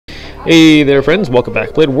Hey there, friends. Welcome back.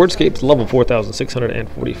 Played WORDSCAPES level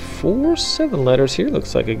 4644. 7 letters here.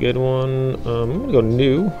 Looks like a good one. I'm going to go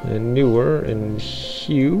new and newer and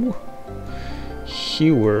hewn.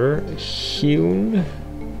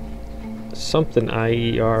 Something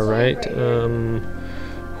IER, right?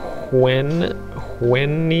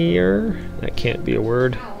 Whenier. That can't be a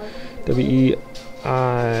word. W-E-I,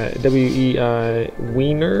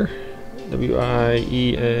 wiener.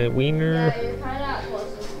 W-I-E, wiener.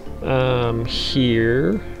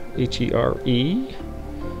 Here, H-E-R-E,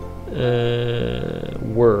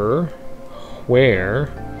 were, where,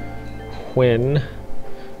 when,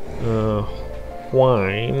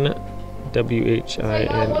 whine,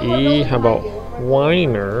 W-H-I-N-E. How about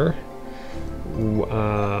whiner,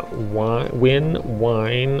 win,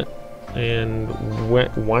 wine, and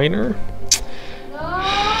whiner,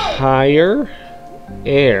 higher,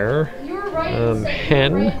 air,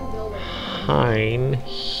 hen, hein,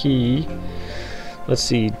 he. Let's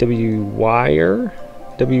see, W-wire,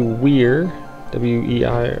 W-weir,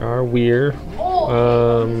 W-E-I-R, weir,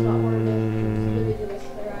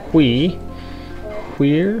 we,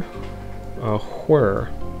 wheer, whir.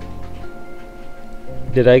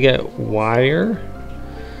 Did I get wire?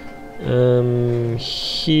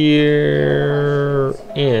 Here,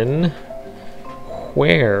 in,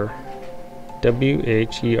 where,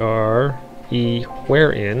 W-H-E-R-E,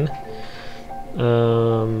 wherein.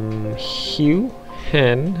 Hugh,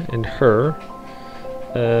 hen, and her.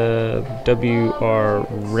 W-R,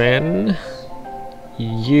 ren,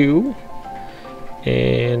 you,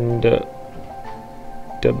 and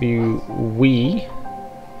W-we.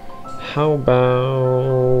 How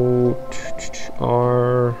about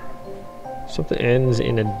R? Something ends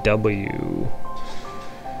in a W.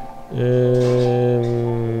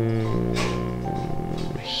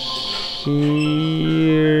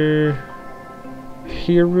 Here.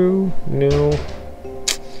 Hiru? No.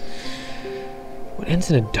 What ends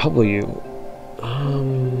in a W?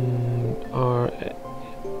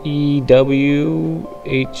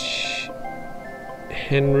 E-W-H...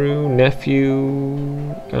 Henru,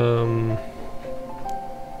 nephew,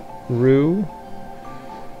 Rue,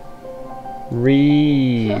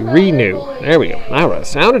 renew. There we go. Alright,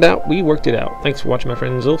 sounded out. We worked it out. Thanks for watching, my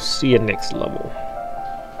friends. I'll see you next level.